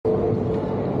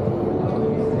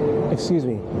Excuse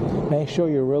me, may I show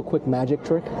you a real quick magic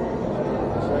trick?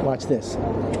 Watch this.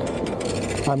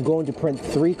 I'm going to print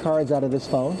 3 cards out of this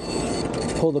phone,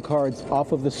 pull the cards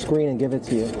off of the screen and give it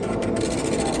to you.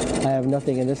 I have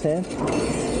nothing in this hand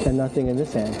and nothing in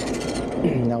this hand.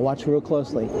 Now watch real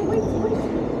closely.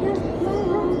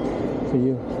 For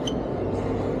you.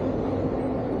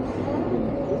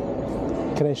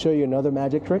 Can I show you another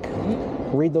magic trick?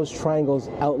 Read those triangles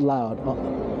out loud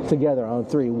together on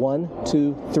 3. 1,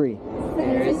 2, 3.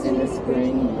 Paris in the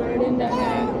spring, bird in the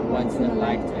hand, once in a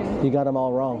lifetime. You got them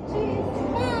all wrong.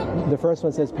 The first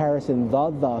one says Paris in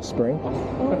the spring,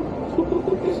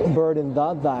 bird in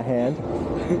the hand,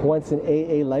 once in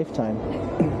a lifetime.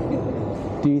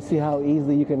 Do you see how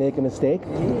easily you can make a mistake?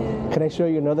 Yeah. Can I show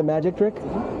you another magic trick?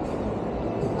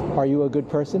 Are you a good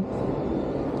person?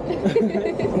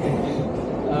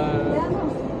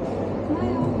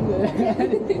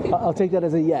 I'll take that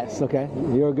as a yes, okay?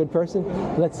 You're a good person?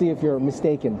 Let's see if you're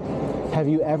mistaken. Have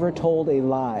you ever told a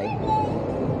lie?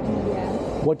 Yeah.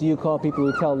 What do you call people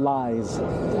who tell lies?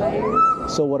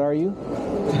 Liars. So what are you?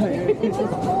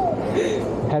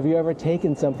 Have you ever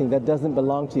taken something that doesn't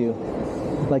belong to you?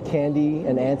 Like candy,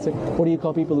 an answer? What do you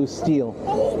call people who steal?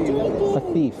 A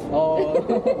thief.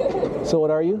 Oh. So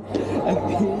what are you? A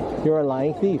thief. You're a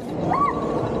lying thief.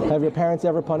 Have your parents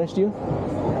ever punished you?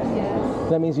 Yes.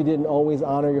 That means you didn't always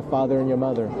honor your father and your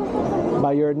mother.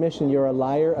 By your admission, you're a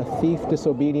liar, a thief,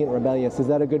 disobedient, rebellious. Is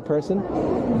that a good person?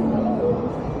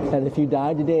 And if you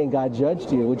died today and God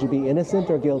judged you, would you be innocent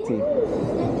or guilty?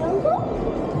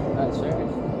 Not sure.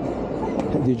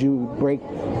 Did you break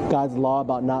God's law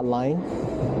about not lying?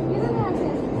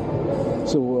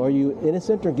 So are you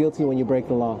innocent or guilty when you break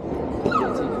the law?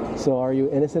 Guilty. So are you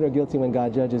innocent or guilty when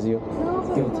God judges you?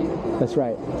 Guilty. That's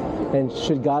right. And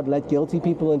should God let guilty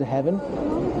people into heaven?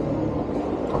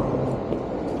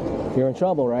 You're in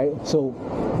trouble, right? So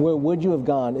where would you have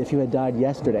gone if you had died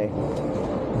yesterday? No.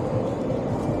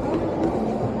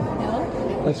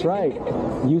 That's right.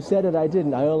 You said it, I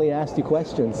didn't. I only asked you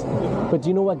questions. But do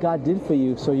you know what God did for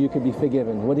you so you could be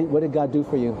forgiven? What did God do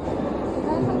for you?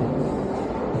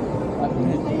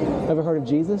 Ever heard of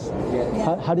Jesus?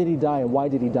 Yes. How did he die and why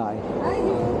did he die?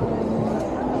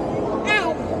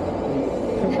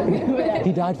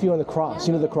 He died for you on the cross.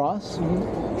 You know the cross?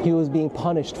 He was being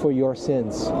punished for your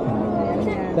sins.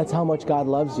 That's how much God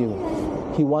loves you.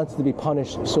 He wants to be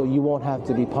punished so you won't have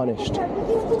to be punished.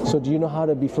 So do you know how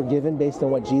to be forgiven based on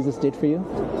what Jesus did for you?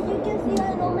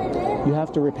 You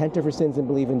have to repent of your sins and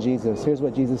believe in Jesus. Here's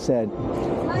what Jesus said.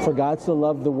 For God so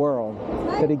loved the world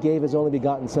that he gave his only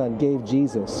begotten Son, gave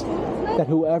Jesus, that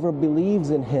whoever believes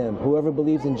in him, whoever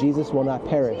believes in Jesus will not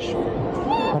perish,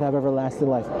 but have everlasting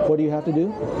life. What do you have to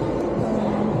do?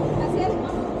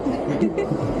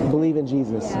 Believe in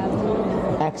Jesus.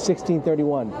 Acts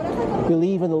 16:31.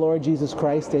 Believe in the Lord Jesus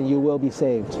Christ and you will be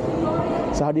saved.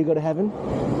 So how do you go to heaven?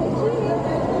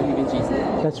 Believe in Jesus.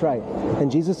 That's right. And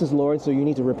Jesus is Lord, so you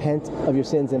need to repent of your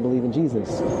sins and believe in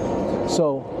Jesus.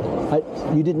 So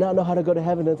you did not know how to go to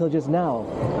heaven until just now.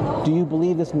 Do you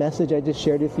believe this message I just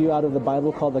shared with you out of the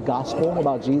Bible called the Gospel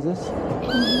about Jesus?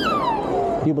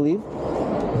 Do you believe?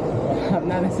 I'm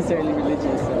not necessarily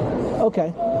religious. So.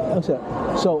 Okay.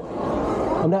 So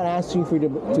I'm not asking for you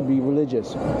to be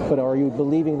religious, but are you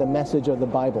believing the message of the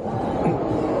Bible?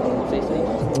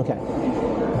 Okay.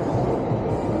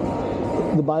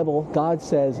 The Bible, God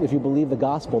says if you believe the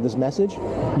gospel, this message,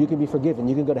 you can be forgiven.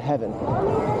 You can go to heaven.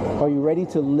 Are you ready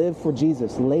to live for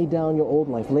Jesus? Lay down your old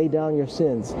life. Lay down your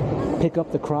sins. Pick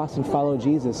up the cross and follow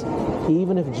Jesus.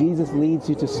 Even if Jesus leads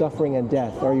you to suffering and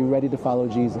death, are you ready to follow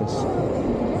Jesus?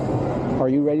 Are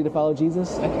you ready to follow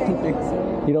Jesus? I don't think so.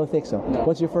 You don't think so? No.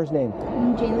 What's your first name?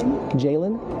 Jylynn.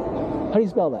 Jylynn? How do you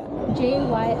spell that? Jylynn.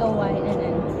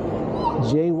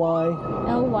 Jylynn.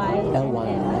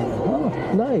 Oh,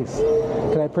 nice.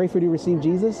 Can I pray for you to receive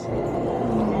Jesus?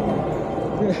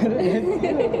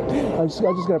 I'm just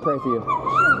going to pray for you.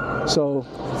 So,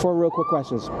 4 real quick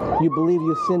questions. You believe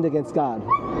you sinned against God.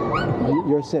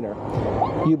 You're a sinner.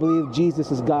 You believe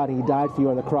Jesus is God and he died for you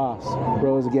on the cross,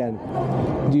 rose again.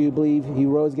 Do you believe he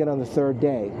rose again on the 3rd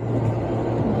day?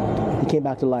 He came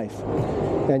back to life.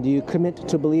 And do you commit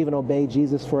to believe and obey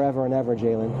Jesus forever and ever,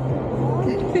 Jylynn?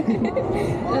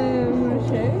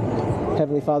 Sure.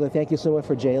 Heavenly Father, thank you so much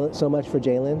for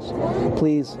Jylynn.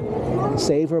 Please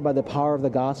save her by the power of the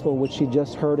gospel, which she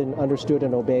just heard and understood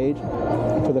and obeyed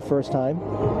for the first time.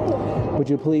 Would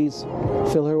you please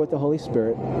fill her with the Holy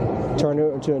Spirit, turn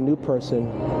her into a new person,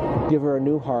 give her a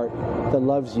new heart that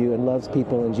loves you and loves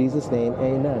people. In Jesus' name,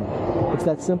 amen. It's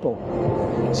that simple.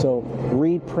 So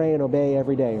Read, pray, and obey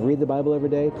every day. Read the Bible every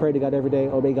day, pray to God every day,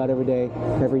 obey God every day,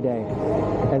 every day.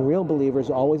 And real believers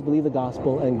always believe the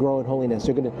gospel and grow in holiness.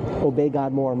 You're going to obey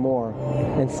God more and more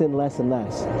and sin less and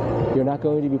less. You're not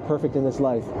going to be perfect in this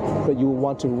life, but you will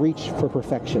want to reach for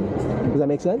perfection. Does that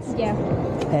make sense? Yeah.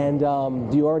 And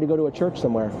do you already go to a church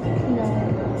somewhere? No.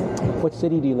 What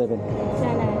city do you live in?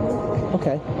 Jylynn.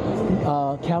 Okay.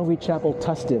 Calvary Chapel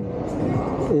Tustin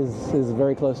is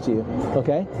very close to you.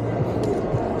 Okay?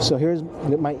 So here's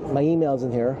my email's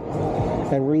in here,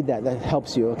 and read that. That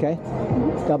helps you, okay?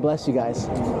 God bless you guys.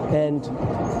 And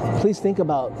please think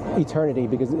about eternity,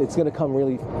 because it's going to come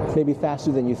really maybe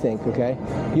faster than you think, okay?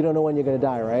 You don't know when you're going to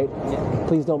die, right? Yeah.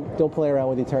 Please don't play around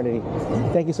with eternity.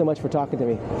 Thank you so much for talking to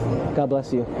me. God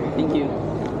bless you. Thank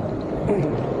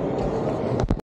you.